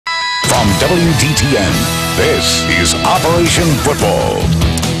From WDTN, this is Operation Football.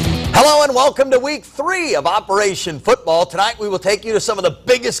 Hello and welcome to week 3 of Operation Football. Tonight we will take you to some of the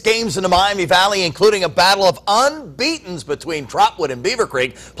biggest games in the Miami Valley, including a battle of unbeatens between Trotwood and Beaver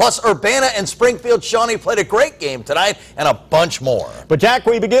Creek. Plus Urbana and Springfield. Shawnee played a great game tonight and a bunch more. But Jack,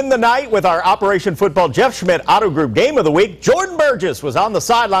 we begin the night with our Operation Football Jeff Schmidt Auto Group Game of the Week. Jordan Burgess was on the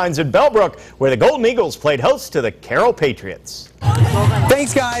sidelines in Bellbrook, where the Golden Eagles played host to the Carroll Patriots.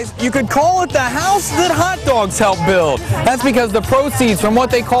 Thanks, guys. You could call it the house that hot dogs help build. That's because the proceeds from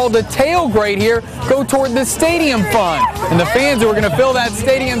what they call the tailgate here go toward the stadium fund. And the fans who are going to fill that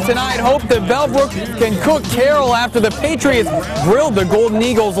stadium tonight hope that Bellbrook can cook Carroll after the Patriots grilled the Golden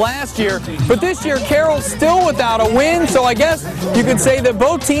Eagles last year. But this year, Carroll's still without a win, so I guess you could say that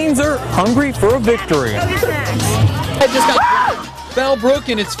both teams are hungry for a victory. Bellbrook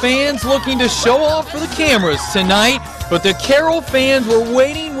and its fans looking to show off for the cameras tonight, but the Carroll fans were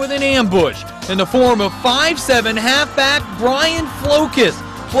waiting with an ambush in the form of 5'7" halfback Brian Flokus.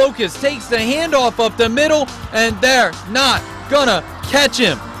 Flokus takes the handoff up the middle, and they're not gonna catch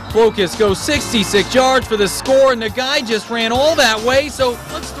him. Flokus goes 66 yards for the score, and the guy just ran all that way, so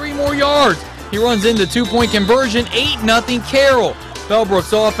what's 3 more yards? He runs into 2-point conversion, 8-0 Carroll.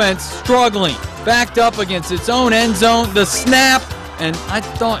 Bellbrook's offense struggling, backed up against its own end zone. The snap, and I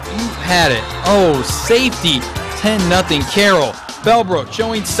thought you had it. Oh, safety, 10-0 Carroll. Bellbrook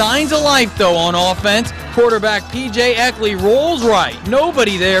showing signs of life, though, on offense. Quarterback P.J. Eckley rolls right.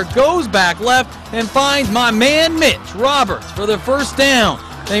 Nobody there, goes back left, and finds my man Mitch Roberts for the first down.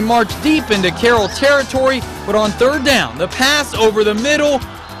 They march deep into Carroll territory, but on 3rd down, the pass over the middle,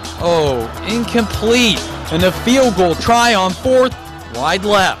 oh, incomplete. And the field goal try on 4th, wide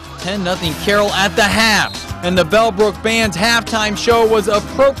left. 10-0 Carroll at the half. And the Bellbrook Band's halftime show was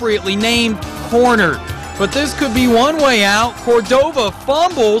appropriately named Cornered. But this could be one way out. Cordova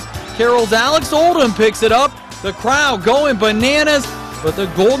fumbles. Carroll's Alex Oldham picks it up. The crowd going bananas, but the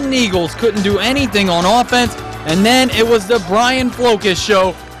Golden Eagles couldn't do anything on offense. And then it was the Brian Flokus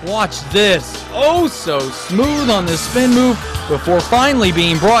show. Watch this. Oh, so smooth on the spin move before finally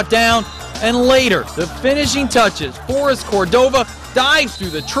being brought down. And later, the finishing touches. Forrest Cordova dives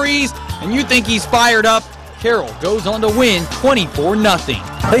through the trees, and you think he's fired up. Carroll goes on to win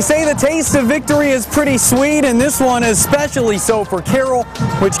 24-0. They say the taste of victory is pretty sweet, and this one is especially so for Carroll,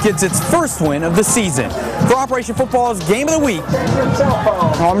 which gets its first win of the season. For Operation Football's Game of the Week,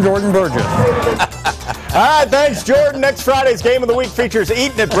 I'm Jordan Burgess. All right, thanks, Jordan. Next Friday's Game of the Week features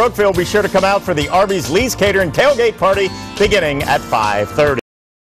Eaton at Brookville. Be sure to come out for the Arby's Lee's Catering tailgate party beginning at 5:30.